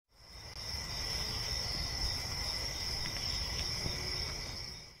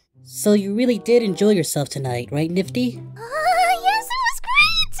So you really did enjoy yourself tonight, right, Nifty? Yes, it was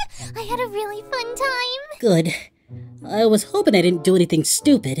great! I had a really fun time. Good. I was hoping I didn't do anything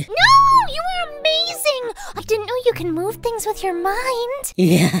stupid. No! You were amazing! I didn't know you can move things with your mind.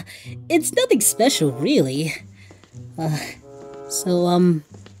 Yeah, it's nothing special, really.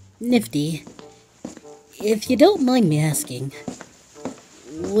 Nifty, if you don't mind me asking,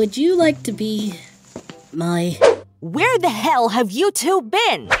 would you like to be my... Where the hell have you two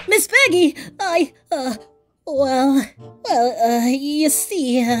been? Miss Vaggie, you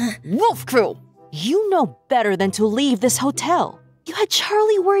see, Wolfku, you know better than to leave this hotel. You had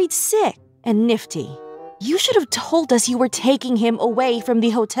Charlie worried sick. And Niffty, you should have told us you were taking him away from the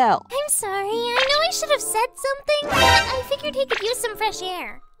hotel. I'm sorry, I know I should have said something, but I figured he could use some fresh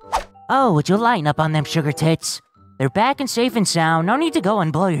air. Oh, would you lighten up on them sugar tits? They're back and safe and sound, no need to go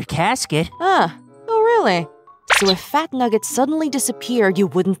and blow your casket. Oh really? So if Fat Nugget suddenly disappeared, you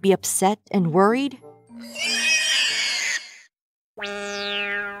wouldn't be upset and worried?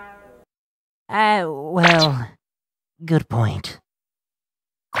 Well, good point.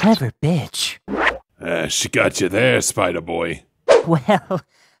 Clever bitch. She got you there, Spider Boy. Well,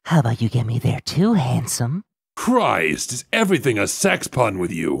 how about you get me there too, handsome? Christ, is everything a sex pun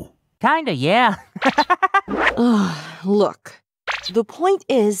with you? Kinda, yeah. Look, the point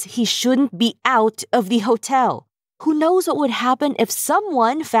is he shouldn't be out of the hotel. Who knows what would happen if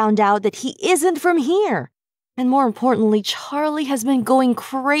someone found out that he isn't from here? And more importantly, Charlie has been going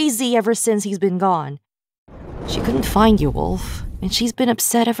crazy ever since he's been gone. She couldn't find you, Wolf, and she's been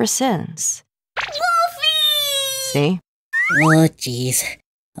upset ever since. Wolfie! See? Oh, jeez.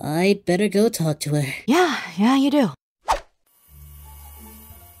 I'd better go talk to her. Yeah, you do.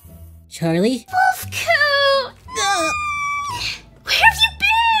 Charlie? Wolfku! Where have you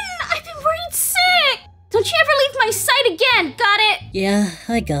been? I've been worried sick! Don't you ever leave my sight again, got it? Yeah,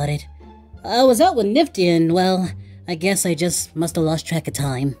 I got it. I was out with Nifty and, well, I guess I just must have lost track of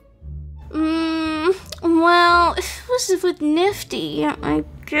time. Well, if it was with Nifty, I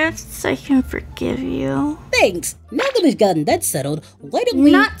guess I can forgive you. Thanks! Now that we've gotten that settled, why don't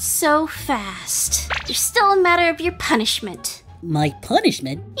we— Not so fast. There's still a matter of your punishment. My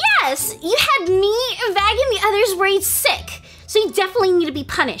punishment? Yes! You had me and Vaggie and the others worried sick. So you definitely need to be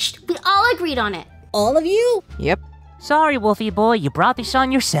punished. We all agreed on it. All of you? Yep. Sorry, Wolfie boy, you brought this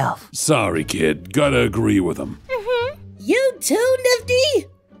on yourself. Sorry, kid. Gotta agree with him. You too, Nifty?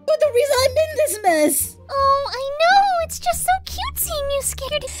 You're the reason I'm in this mess! Oh, I know. It's just so cute seeing you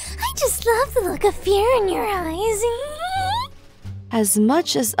scared. I just love the look of fear in your eyes. As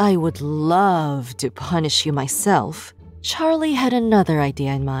much as I would love to punish you myself, Charlie had another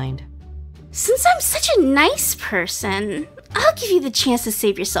idea in mind. Since I'm such a nice person, I'll give you the chance to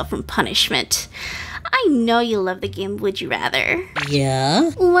save yourself from punishment. I know you love the game Would You Rather.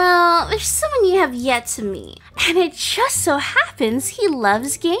 Yeah? Well, there's someone you have yet to meet, and it just so happens he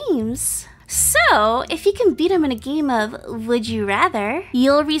loves games. So, if you can beat him in a game of Would You Rather,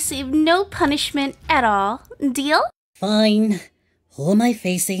 you'll receive no punishment at all. Deal? Fine. Who am I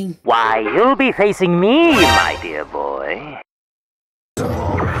facing? Why, you'll be facing me, my dear boy.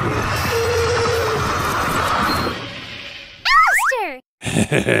 Alastor!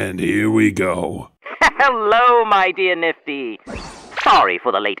 And here we go. Hello, my dear Nifty. Sorry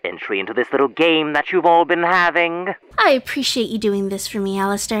for the late entry into this little game that you've all been having. I appreciate you doing this for me,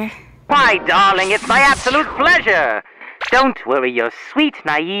 Alastor. Why, darling, it's my absolute pleasure. Don't worry your sweet,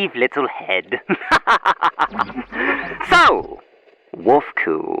 naive little head. So,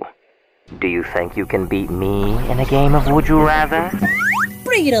 Wolfku, do you think you can beat me in a game of Would You Rather?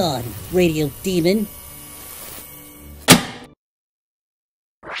 Bring it on, Radio Demon.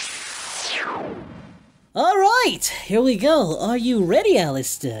 Alright, here we go. Are you ready,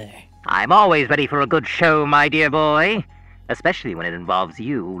 Alastor? I'm always ready for a good show, my dear boy. Especially when it involves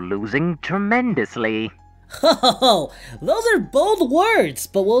you losing tremendously. Ho, those are bold words,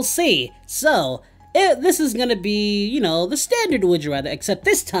 but we'll see. So, this is gonna be, the standard Would You Rather, except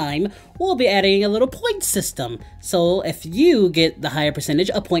this time, we'll be adding a little point system. So, if you get the higher percentage,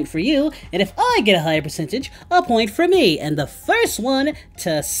 a point for you, and if I get a higher percentage, a point for me, and the first one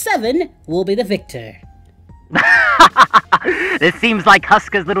to 7 will be the victor. This seems like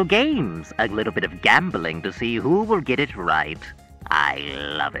Husker's little games. A little bit of gambling to see who will get it right. I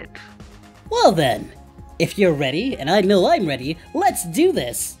love it. Well then, if you're ready, and I know I'm ready, let's do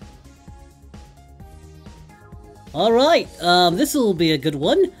this. Alright, this will be a good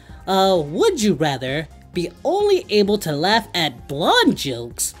one. Would you rather be only able to laugh at blonde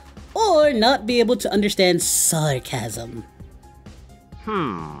jokes, or not be able to understand sarcasm?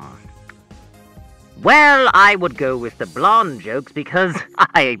 Well, I would go with the blonde jokes because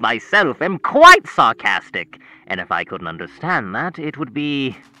I myself am quite sarcastic. And if I couldn't understand that, it would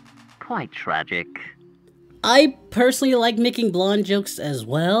be quite tragic. I personally like making blonde jokes as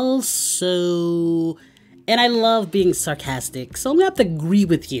well, so... And I love being sarcastic, so I'm gonna have to agree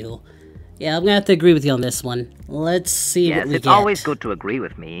with you. Yeah, I'm gonna have to agree with you on this one. Let's see what we get. Yes, it's always good to agree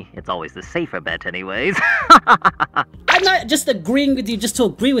with me. It's always the safer bet anyways. I'm not just agreeing with you just to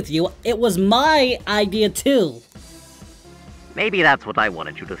agree with you. It was my idea too. Maybe that's what I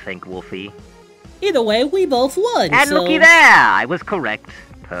wanted you to think, Wolfie. Either way, we both won, And so... looky there! I was correct.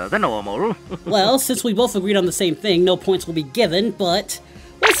 Per the normal. Well, since we both agreed on the same thing, no points will be given, but...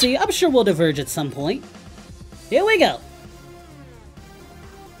 We'll see, I'm sure we'll diverge at some point. Here we go.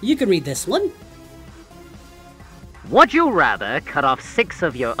 You can read this one. Would you rather cut off 6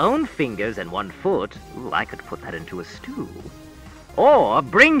 of your own fingers and 1 foot? Ooh, I could put that into a stew. Or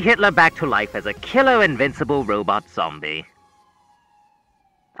bring Hitler back to life as a killer invincible robot zombie?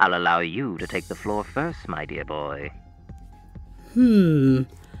 I'll allow you to take the floor first, my dear boy.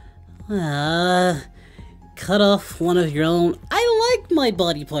 Cut off one of your own. I like my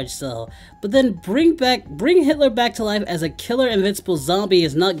body parts though, but then bring Hitler back to life as a killer invincible zombie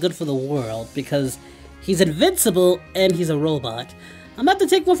is not good for the world because he's invincible and he's a robot. I'm about to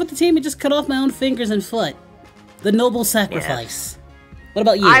take one for the team and just cut off my own fingers and foot. The noble sacrifice. Yes. What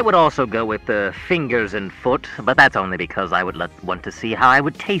about you? I would also go with the fingers and foot, but that's only because I would want to see how I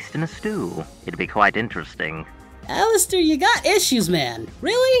would taste in a stew. It'd be quite interesting. Alastor, you got issues, man.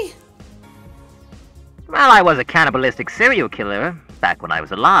 Really? Well, I was a cannibalistic serial killer back when I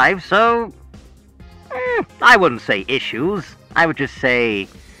was alive, so... I wouldn't say issues. I would just say...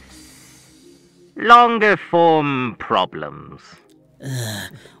 longer form problems.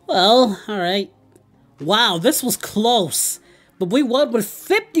 Well, alright. Wow, this was close. But we won with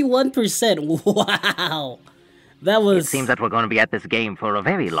 51%. Wow. That was... It seems that we're going to be at this game for a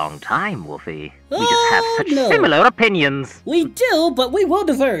very long time, Wolfie. We just have such similar opinions. We do, but we will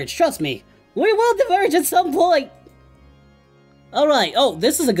diverge, trust me. We will diverge at some point. Alright, oh,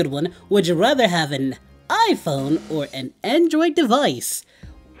 this is a good one. Would you rather have an iPhone or an Android device?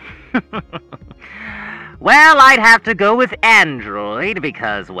 Well, I'd have to go with Android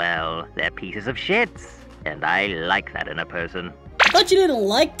because, well, they're pieces of shits. And I like that in a person. I thought you didn't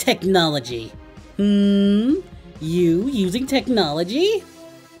like technology. You using technology?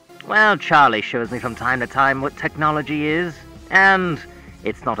 Well, Charlie shows me from time to time what technology is, and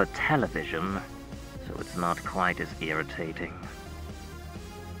it's not a television, so it's not quite as irritating.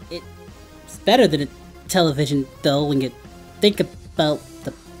 It's better than a television, though, when you think about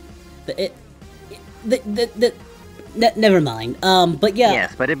never mind. But yeah.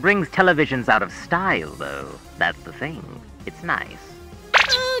 Yes, but it brings televisions out of style, though. That's the thing. It's nice.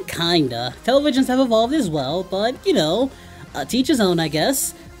 Kinda. Televisions have evolved as well, but, you know, to each his own, I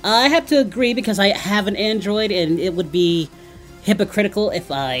guess. I have to agree because I have an Android, and it would be hypocritical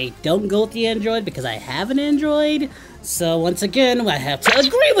if I don't go with the Android because I have an Android. So, once again, I have to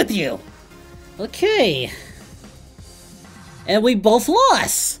agree with you. Okay. And we both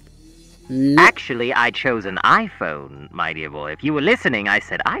lost. Actually, I chose an iPhone, my dear boy. If you were listening, I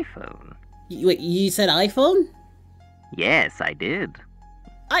said iPhone. Wait, you said iPhone? Yes, I did.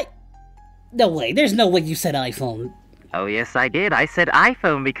 No way, there's no way you said iPhone. Oh, yes, I did. I said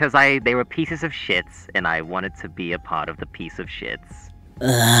iPhone because they were pieces of shits, and I wanted to be a part of the piece of shits.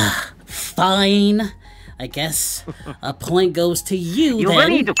 Fine. I guess a point goes to you, You then.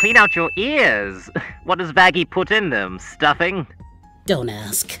 really need to clean out your ears. What does Vaggie put in them? Stuffing? Don't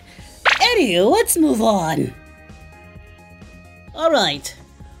ask. Anywho, let's move on. Alright.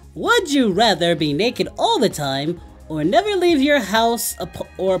 Would you rather be naked all the time or never leave your house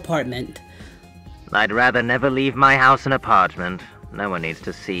or apartment? I'd rather never leave my house and apartment. No one needs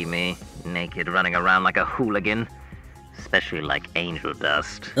to see me naked running around like a hooligan. Especially like angel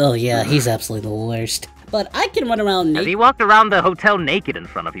dust. Oh yeah, he's absolutely the worst. But I can run around naked. Has he walked around the hotel naked in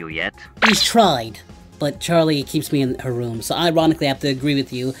front of you yet? He's tried. But Charlie keeps me in her room, so ironically I have to agree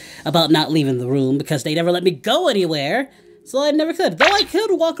with you about not leaving the room because they never let me go anywhere. So I never could. Though I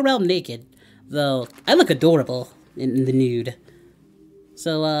could walk around naked. Though I look adorable in the nude.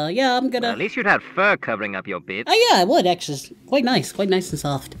 So, yeah, I'm gonna... Well, at least you'd have fur covering up your bits. Oh, yeah, I would, actually. Quite nice and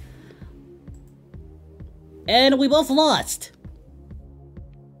soft. And we both lost.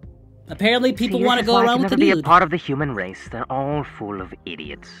 Apparently, people want to go around with the nude. Never be a part of the human race. They're all full of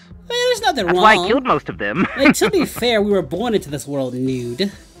idiots. Well, there's nothing wrong. That's why I killed most of them. Like, to be fair, we were born into this world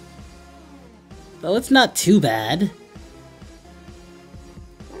nude. So it's not too bad.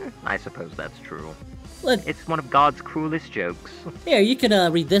 I suppose that's true. Look, it's one of God's cruelest jokes. Here, you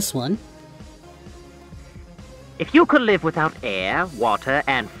can read this one. If you could live without air, water,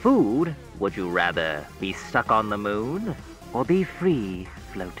 and food, would you rather be stuck on the moon or be free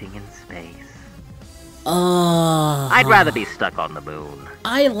floating in space? I'd rather be stuck on the moon.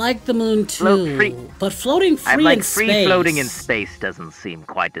 I like the moon too, Float free. but floating free I'm like in free space. floating in space doesn't seem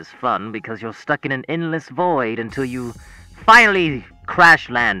quite as fun because you're stuck in an endless void until you finally crash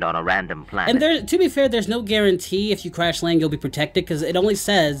land on a random planet. And there, to be fair, there's no guarantee if you crash land you'll be protected because it only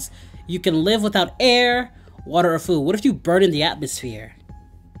says you can live without air, water, or food. What if you burn in the atmosphere?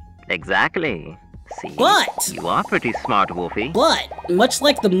 Exactly. See, But you are pretty smart, Wolfie. But much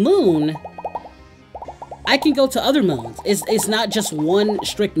like the moon, I can go to other moons. It's not just one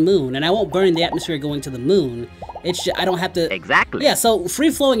strict moon, and I won't burn in the atmosphere going to the moon. It's just, I don't have to. Exactly. Yeah, so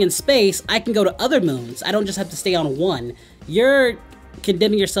free flowing in space, I can go to other moons. I don't just have to stay on one. You're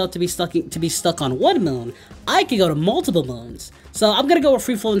condemning yourself to be stuck on one moon. I can go to multiple moons. So I'm gonna go with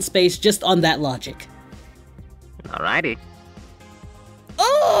free flow in space just on that logic. Alrighty.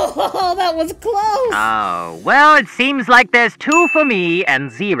 Oh, that was close. Oh, well, it seems like there's 2 for me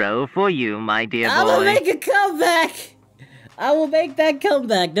and 0 for you, my dear boy. I will make a comeback. I will make that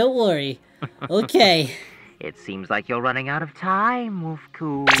comeback. Don't worry. Okay. It seems like you're running out of time,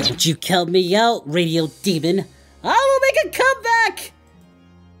 Wolfku. Don't you count me out, Radio Demon. I will make a comeback.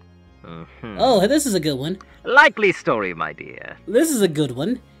 Oh, this is a good one. Likely story, my dear. This is a good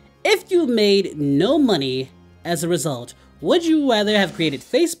one. If you made no money as a result, would you rather have created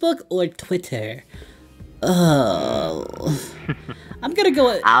Facebook or Twitter? Oh. I'm gonna go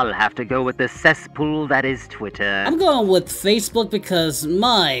with... I'll have to go with the cesspool that is Twitter. I'm going with Facebook because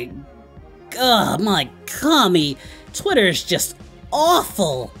my commie, Twitter is just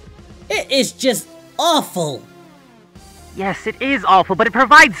awful. It is just awful. Yes, it is awful, but it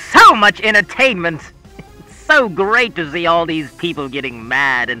provides so much entertainment. It's so great to see all these people getting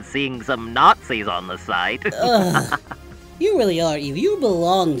mad and seeing some Nazis on the site. You really are evil. You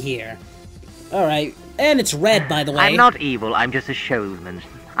belong here. Alright, and it's red, by the way. I'm not evil, I'm just a showman.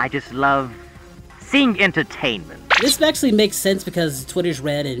 I just love seeing entertainment. This actually makes sense because Twitter's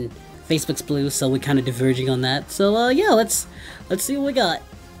red and Facebook's blue, so we're kind of diverging on that. So, yeah, let's see what we got.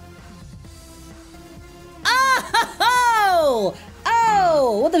 Oh!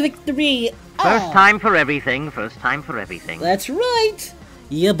 Oh! What a victory! First Oh. time for everything, first time for everything. That's right!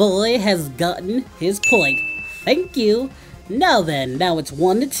 Your boy has gotten his point. Thank you. Now then, now it's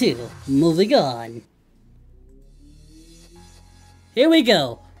 1-2. Moving on. Here we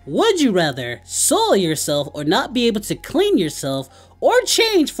go. Would you rather soil yourself or not be able to clean yourself or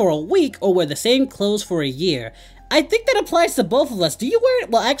change for a week or wear the same clothes for a year? I think that applies to both of us. Do you wear...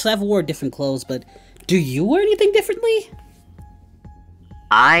 Well, actually, I've worn different clothes, but do you wear anything differently?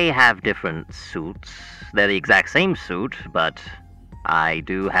 I have different suits. They're the exact same suit, but I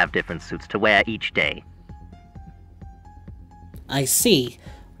do have different suits to wear each day. I see.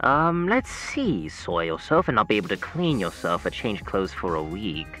 Let's see. Soil yourself and not be able to clean yourself or change clothes for a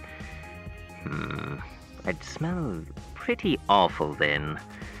week. I'd smell pretty awful then.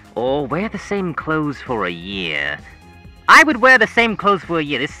 Or wear the same clothes for a year. I would wear the same clothes for a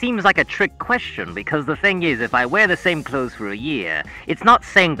year. This seems like a trick question, because the thing is, if I wear the same clothes for a year, it's not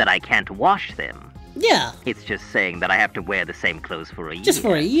saying that I can't wash them. Yeah. It's just saying that I have to wear the same clothes for a year. Just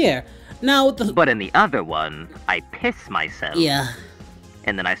for a year. Now, with the... But in the other one, I piss myself. Yeah.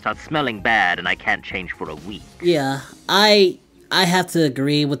 And then I start smelling bad and I can't change for a week. Yeah. I have to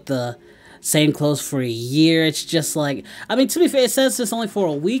agree with the same clothes for a year. It's just like... I mean, to be fair, it says it's only for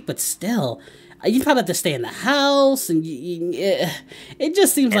a week, but still... You probably have to stay in the house, and it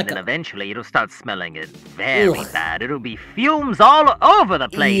just seems like... And then eventually it'll start smelling it very bad. It'll be fumes all over the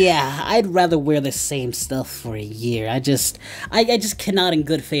place. Yeah, I'd rather wear the same stuff for a year. I just cannot in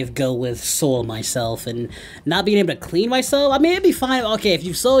good faith go with soil myself and not being able to clean myself. I mean, it'd be fine. Okay, if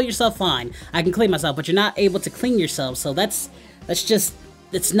you soil yourself, fine. I can clean myself, but you're not able to clean yourself, so that's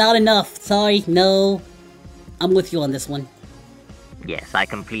not enough. Sorry, no. I'm with you on this one. Yes, I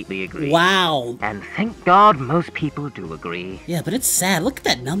completely agree. Wow. And thank God most people do agree. Yeah, but it's sad. Look at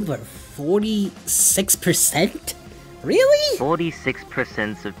that number. 46%? Really?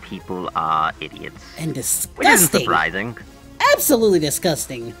 46% of people are idiots. And disgusting. Which isn't surprising. Absolutely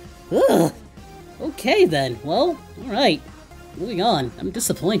disgusting. Ugh. Okay then. Well, alright. Moving on. I'm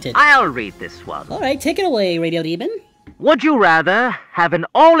disappointed. I'll read this one. Alright, take it away, Radio Demon. Would you rather have an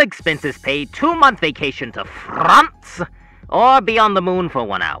all-expenses-paid 2-month vacation to France, or be on the moon for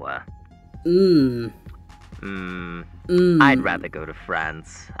 1 hour? I'd rather go to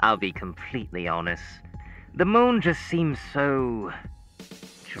France. I'll be completely honest. The moon just seems so...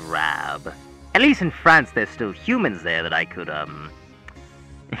 drab. At least in France, there's still humans there that I could,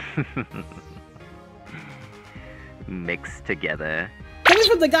 mixed together. Coming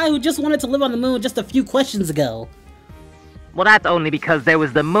from the guy who just wanted to live on the moon just a few questions ago. Well, that's only because there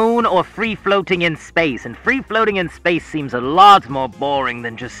was the moon or free-floating in space, and free-floating in space seems a lot more boring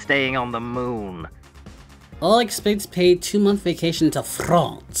than just staying on the moon. All expense paid 2-month vacation to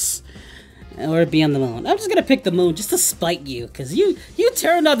France. Or be on the moon. I'm just gonna pick the moon just to spite you, because you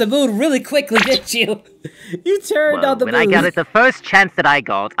turned on the moon really quickly, didn't you? You turned on the moon. When I got it the first chance that I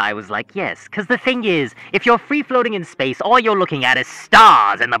got, I was like, yes. Because the thing is, if you're free-floating in space, all you're looking at is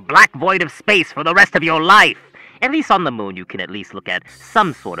stars and the black void of space for the rest of your life. At least on the moon, you can at least look at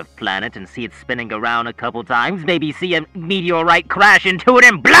some sort of planet and see it spinning around a couple times, maybe see a meteorite crash into it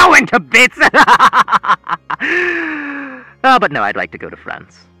and blow into bits! Oh, but no, I'd like to go to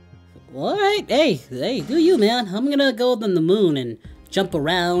France. Alright, hey, do you, man. I'm gonna go on the moon and jump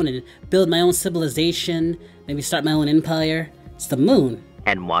around and build my own civilization, maybe start my own empire. It's the moon.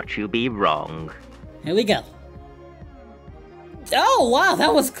 And watch you be wrong. Here we go. Oh, wow,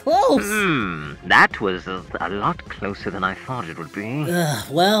 that was close! That was a lot closer than I thought it would be.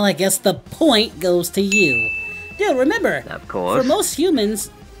 Well, I guess the point goes to you. Dude, remember, of course, for most humans,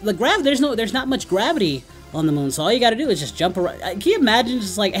 there's not much gravity on the moon, so all you gotta do is just jump around. Can you imagine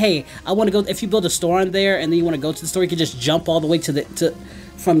just like, hey, I want to go, if you build a store on there and then you want to go to the store, you can just jump all the way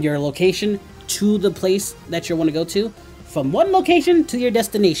from your location to the place that you want to go to? From one location to your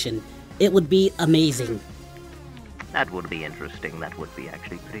destination. It would be amazing. That would be interesting. That would be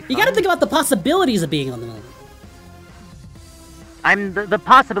actually pretty fun. You gotta think about the possibilities of being on the moon. The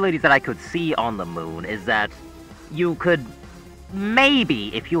possibilities that I could see on the moon is that you could,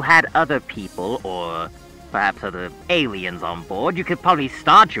 maybe, if you had other people, or perhaps other aliens on board, you could probably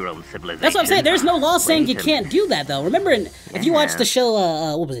start your own civilization. That's what I'm saying. There's no law saying you can't do that, though. Remember, if you watch the show,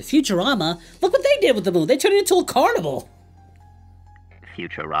 what was it, Futurama, look what they did with the moon. They turned it into a carnival.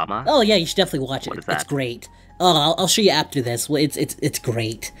 Futurama? Oh, yeah, you should definitely watch it. What is that? It's great. Oh, I'll show you after this. Well, it's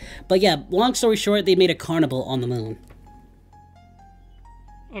great. But yeah, long story short, they made a carnival on the moon.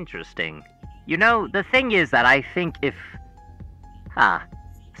 Interesting. You know, the thing is that I think if...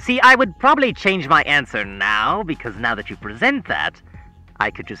 See, I would probably change my answer now, because now that you present that, I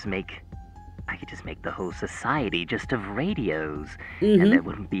could just make the whole society just of radios, and there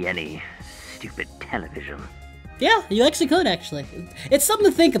wouldn't be any stupid television. Yeah, you actually could, actually. It's something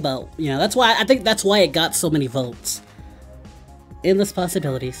to think about, you know, I think that's why it got so many votes. Endless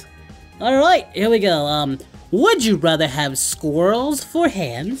possibilities. Alright, here we go. Would you rather have squirrels for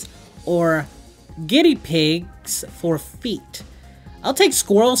hands, or guinea pigs for feet? I'll take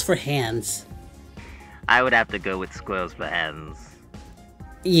squirrels for hands. I would have to go with squirrels for hands.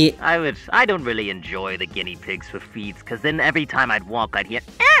 Yeah. I don't really enjoy the guinea pigs for feet, because then every time I'd walk, I'd hear,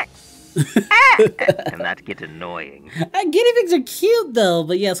 and that'd get annoying. Guinea pigs are cute, though,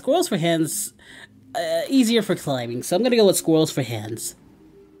 but yeah, squirrels for hands, easier for climbing, so I'm gonna go with squirrels for hands.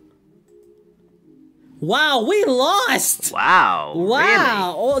 Wow, we lost! Wow,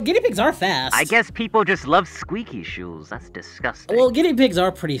 Wow! Really? Well, guinea pigs are fast. I guess people just love squeaky shoes. That's disgusting. Well, guinea pigs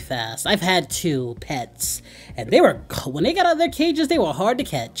are pretty fast. I've had 2 pets, and when they got out of their cages, they were hard to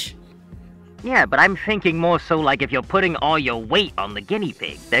catch. Yeah, but I'm thinking more so like if you're putting all your weight on the guinea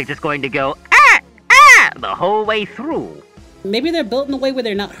pig, they're just going to go, the whole way through. Maybe they're built in a way where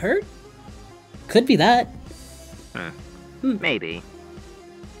they're not hurt? Could be that. Maybe.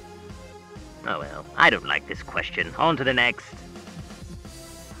 Oh well, I don't like this question. On to the next.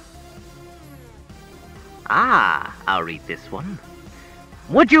 I'll read this one.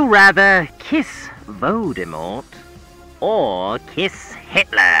 Would you rather kiss Voldemort or kiss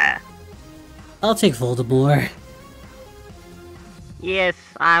Hitler? I'll take Voldemort. Yes,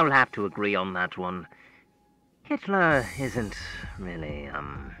 I'll have to agree on that one. Hitler isn't really,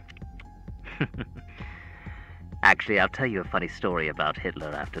 Actually, I'll tell you a funny story about Hitler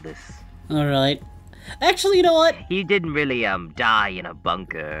after this. Alright. Actually, you know what? He didn't really, die in a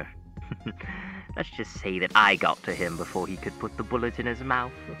bunker. Let's just say that I got to him before he could put the bullet in his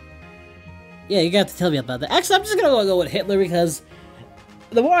mouth. Yeah, you got to tell me about that. Actually, I'm just gonna go with Hitler because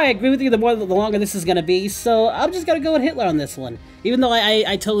the more I agree with you, the longer this is gonna be, so I'm just gonna go with Hitler on this one. Even though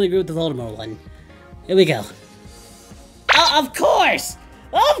I totally agree with the Voldemort one. Here we go. Of course!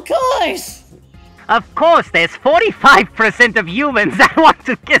 Of course! Of course, there's 45% of humans that want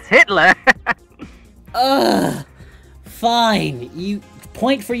to kiss Hitler! Fine.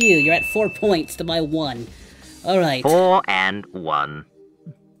 Point for you. You're at 4 points to my 1. Alright. 4 and 1.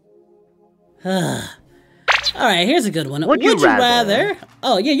 Alright, here's a good one. Would you rather...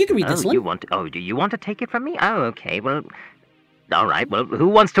 Oh, yeah, you can read this one. Do you want to take it from me? Oh, okay, well... Alright, well, who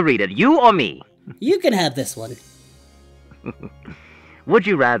wants to read it? You or me? You can have this one. Would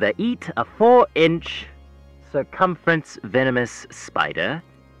you rather eat a 4-inch circumference venomous spider,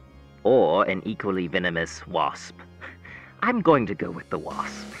 or an equally venomous wasp. I'm going to go with the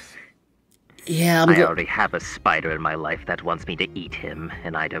wasp. Yeah, I already have a spider in my life that wants me to eat him,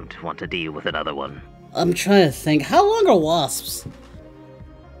 and I don't want to deal with another one. I'm trying to think. How long are wasps?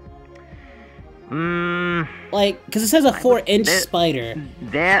 Like, because it says a 4-inch spider.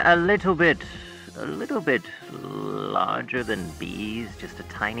 They're a little bit larger than bees, just a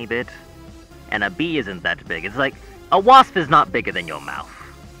tiny bit. And a bee isn't that big. It's like, a wasp is not bigger than your mouth.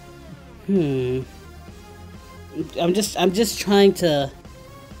 I'm just trying to...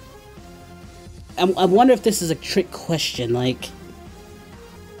 I wonder if this is a trick question, like...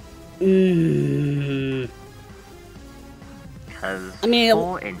 I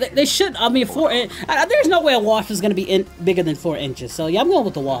mean, they should. I mean, 4 inch. There's no way a wasp is going to be bigger than 4 inches. So yeah, I'm going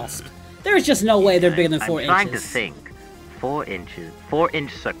with the wasp. There's just no way they're bigger than 4 inches. I'm trying to think. 4 inches.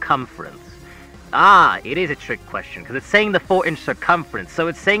 4-inch circumference. Ah, it is a trick question because it's saying the 4-inch circumference. So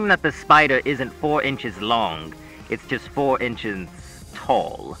it's saying that the spider isn't 4 inches long. It's just 4 inches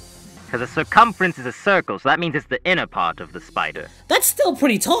tall. Because a circumference is a circle, so that means it's the inner part of the spider. That's still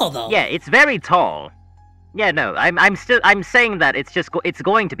pretty tall, though. Yeah, it's very tall. Yeah, no, I'm saying that it's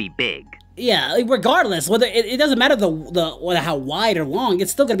going to be big. Yeah, regardless, whether it doesn't matter whether how wide or long,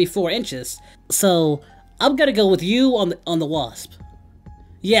 it's still gonna be 4 inches. So I'm gonna go with you on the wasp.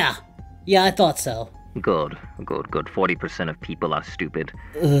 Yeah, I thought so. Good. 40% of people are stupid.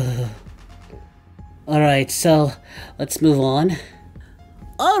 All right, so let's move on.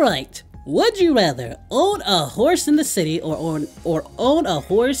 All right, would you rather own a horse in the city or own a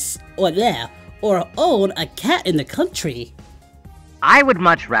horse or own a cat in the country? I would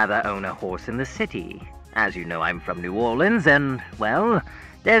much rather own a horse in the city. As you know, I'm from New Orleans, and, well,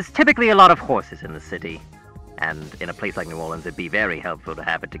 there's typically a lot of horses in the city. And in a place like New Orleans, it'd be very helpful to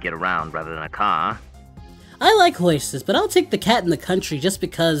have it to get around rather than a car. I like horses, but I'll take the cat in the country just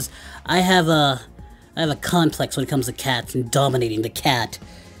because I have a complex when it comes to cats and dominating the cat.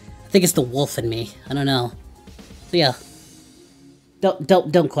 I think it's the wolf in me. I don't know. So yeah.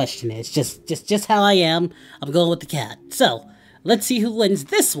 Don't question it. It's just how I am. I'm going with the cat. So, let's see who wins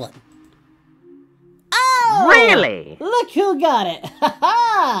this one. Oh! Really? Look who got it! Ha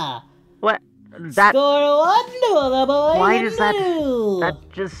ha! What? That... Score 1-0, boy! Why does that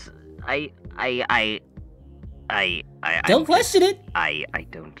just... Don't question it! I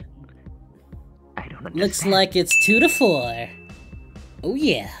don't understand. Looks like it's 2-4. Oh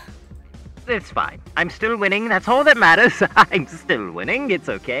yeah. It's fine. I'm still winning. That's all that matters. I'm still winning. It's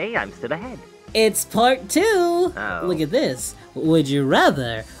okay. I'm still ahead. It's part 2. Oh. Look at this. Would you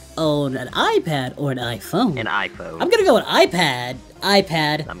rather own an iPad or an iPhone? An iPhone. I'm gonna go with iPad.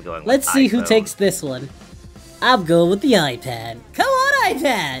 I'm going with Let's see iPhone. who takes this one. I'm going with the iPad. Come on,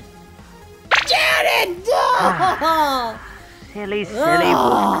 iPad. Get it! No! Silly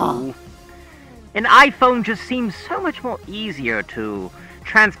Wolfku. An iPhone just seems so much more easier to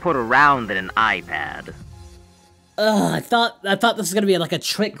transport around than an iPad. I thought this was gonna be like a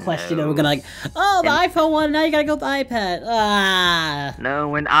trick question, and we're gonna like, oh, the iPhone one, now you gotta go with the iPad. Ah.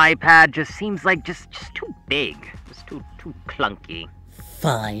 No, an iPad just seems like just too big, just too clunky.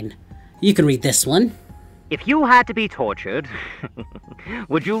 Fine, you can read this one. If you had to be tortured,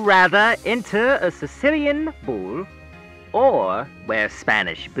 would you rather enter a Sicilian bull or wear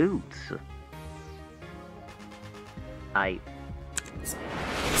Spanish boots?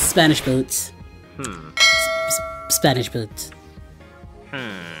 Spanish boots. Spanish boots.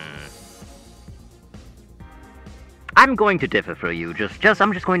 I'm going to differ for you.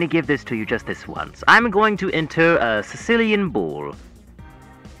 I'm just going to give this to you just this once. I'm going to enter a Sicilian bull.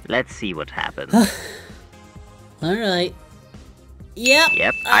 Let's see what happens. Alright.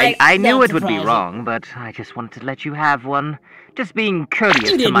 Yep. I knew it would be wrong, but I just wanted to let you have one. Just being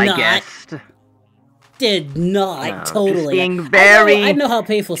courteous to my guest. Did not, no, totally. Just being very... I know how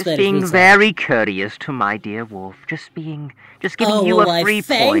painful Spanish being boots very are. courteous to my dear wolf. Just giving you a free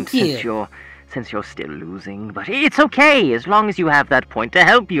point since you're still losing. But it's okay, as long as you have that point to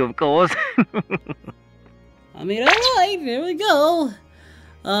help you, of course. I mean, alright, here we go.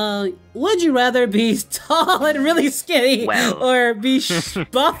 Would you rather be tall and really skinny, or be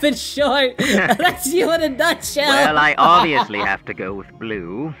buff and short? That's you in a nutshell. Well, I obviously have to go with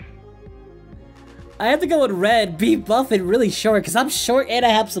blue. I have to go with red, be buff and really short, because I'm short and I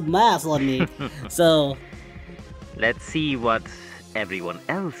have some mass on me. So... let's see what everyone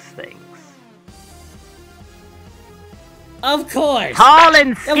else thinks. Of course! Tall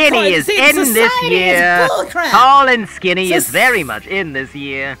and skinny is in this year! Tall and skinny is very much in this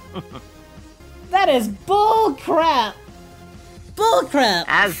year. That is bull crap! Bull crap!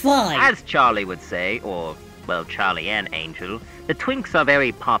 As Charlie would say, or well, Charlie and Angel. The twinks are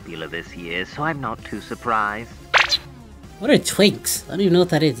very popular this year, so I'm not too surprised. What are twinks? I don't even know what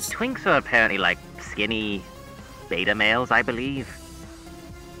that is. Twinks are apparently like skinny beta males, I believe.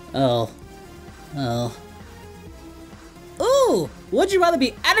 Oh. Oh. Ooh! Would you rather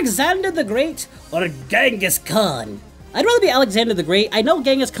be Alexander the Great or Genghis Khan? I'd rather be Alexander the Great. I know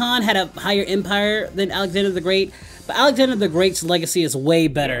Genghis Khan had a higher empire than Alexander the Great, but Alexander the Great's legacy is way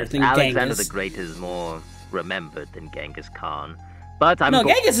better than Genghis. Alexander the Great is more remembered than Genghis Khan. But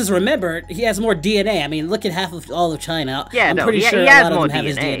Genghis is remembered. He has more DNA. I mean, look at half of all of China. Yeah, I'm pretty sure he a has lot more of them have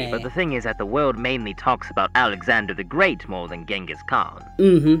his DNA. But the thing is that the world mainly talks about Alexander the Great more than Genghis Khan.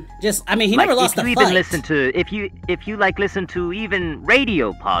 I mean, he never lost a fight. If you listen to even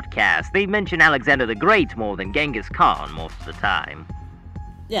radio podcasts, they mention Alexander the Great more than Genghis Khan most of the time.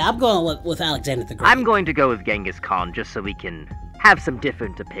 Yeah, I'm going with Alexander the Great. I'm going to go with Genghis Khan just so we can have some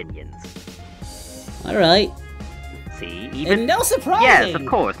different opinions. All right. See, and no surprising! Yes, of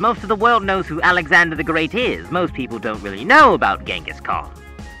course. Most of the world knows who Alexander the Great is. Most people don't really know about Genghis Khan.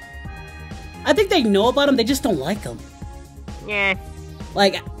 I think they know about him, they just don't like him. Yeah.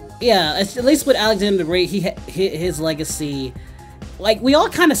 Like, yeah, at least with Alexander the Great, his legacy, like, we all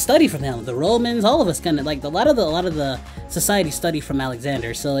kind of study from him. The Romans, all of us kind of, like, a lot of the society study from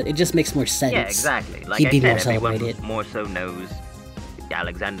Alexander, so it just makes more sense. Yeah, exactly. Like He'd be I more said, everyone celebrated. more so knows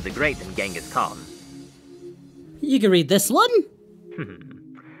Alexander the Great than Genghis Khan. You can read this one.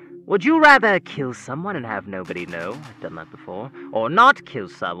 Would you rather kill someone and have nobody know? I've done that before. Or not kill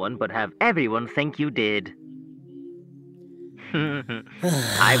someone, but have everyone think you did?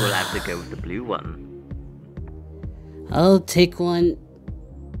 I will have to go with the blue one. I'll take one.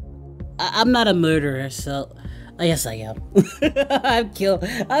 I'm not a murderer, so... yes, I am. I've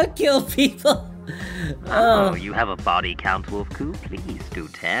killed people. Oh, you have a body count, Wolfku? Please do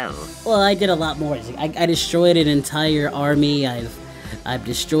tell. Well, I did a lot more. I destroyed an entire army. I've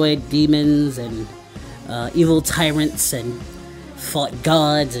destroyed demons and evil tyrants and fought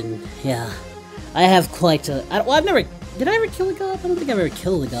gods, and yeah, I have quite a. Did I ever kill a god? I don't think I've ever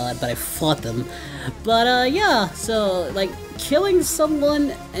killed a god, but I fought them. But yeah, so like killing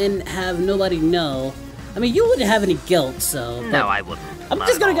someone and have nobody know. I mean, you wouldn't have any guilt, so. No, I wouldn't. I'm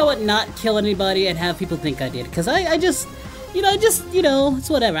just gonna go with not kill anybody and have people think I did, because I just, it's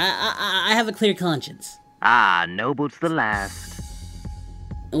whatever. I have a clear conscience. Ah, noble to the last.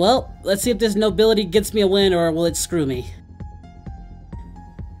 Well, let's see if this nobility gets me a win, or will it screw me?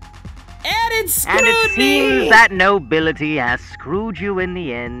 And it screwed me! And it seems that nobility has screwed you in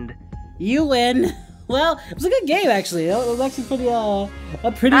the end. You win. Well, it was a good game, actually. It was actually pretty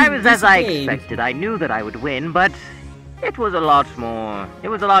I was as I game. expected. I knew that I would win, but it was a lot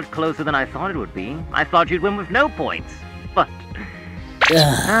closer than I thought it would be. I thought you'd win with no points, but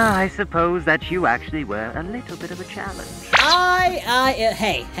I suppose that you actually were a little bit of a challenge. Hey,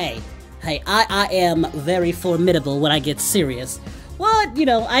 I am very formidable when I get serious. Well,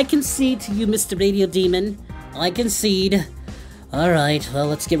 I concede to you, Mr. Radio Demon. I concede. Alright, well,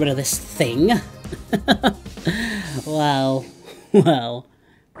 let's get rid of this thing. Wow. Wow.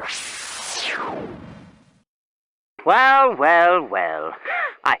 Well.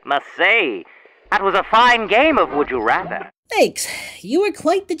 I must say, that was a fine game of Would You Rather. Thanks. You were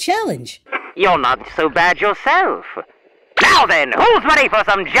quite the challenge. You're not so bad yourself. Now then, who's ready for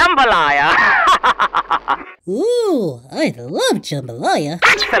some jambalaya? Ooh, I love jambalaya.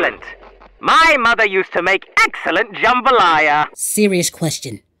 Excellent. My mother used to make excellent jambalaya. Serious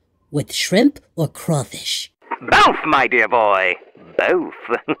question. With shrimp or crawfish? Both, my dear boy. Both.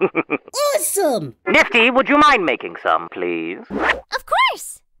 Awesome! Nifty, would you mind making some, please? Of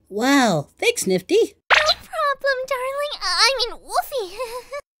course! Wow, thanks, Nifty. No problem, darling. I mean, Wolfie.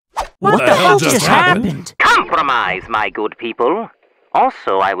 What the hell just happened? Compromise, my good people.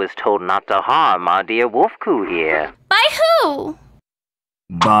 Also, I was told not to harm our dear Wolfku here. By who?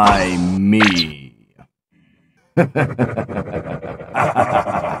 By me.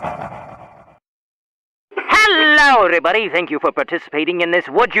 Hello, everybody. Thank you for participating in this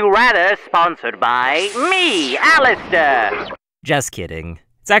Would You Rather, sponsored by me, Alastor. Just kidding.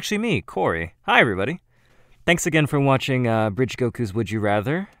 It's actually me, Corey. Hi, everybody. Thanks again for watching Abridged Goku's Would You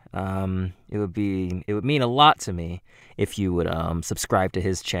Rather. It would mean a lot to me if you would subscribe to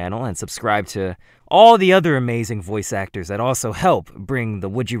his channel and subscribe to all the other amazing voice actors that also help bring the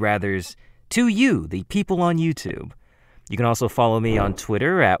Would You Rathers to you, the people on YouTube. You can also follow me on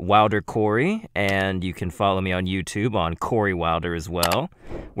Twitter at WilderCorey, and you can follow me on YouTube on Corey Wilder as well,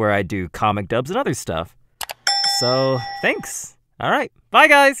 where I do comic dubs and other stuff. So, thanks. All right, bye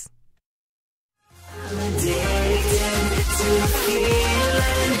guys. I'm addicted to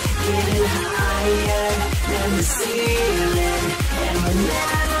feeling, getting higher. and the ceiling, and we're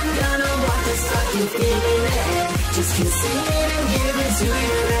never gonna walk this fucking feeling. Just concede and give it to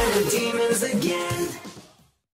your inner demons again.